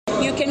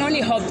you can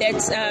only hope that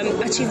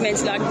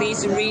achievements like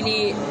these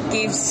really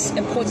gives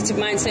a positive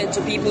mindset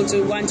to people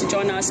to want to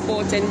join our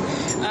sport. And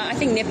I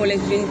think netball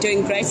has been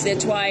doing great.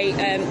 That's why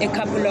a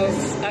couple of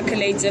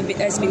accolades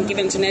has been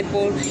given to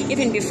netball.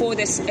 Even before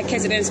this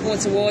KZN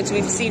Sports Awards,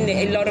 we've seen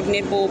a lot of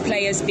netball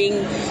players being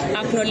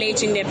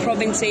acknowledged in their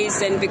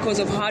provinces, and because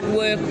of hard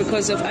work,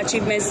 because of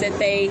achievements that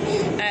they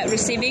are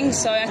receiving.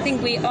 So I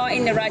think we are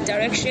in the right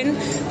direction.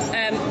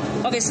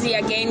 Obviously,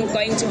 again,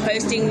 going to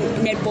hosting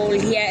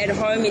netball here at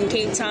home in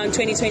Cape Town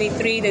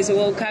 2023. There's a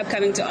World Cup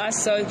coming to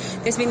us, so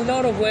there's been a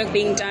lot of work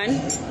being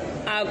done.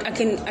 I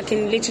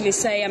can literally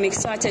say I'm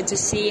excited to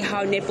see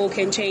how netball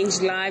can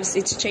change lives.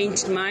 It's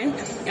changed mine,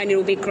 and it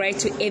will be great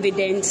to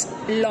evidence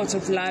lots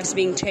of lives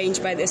being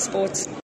changed by this sport.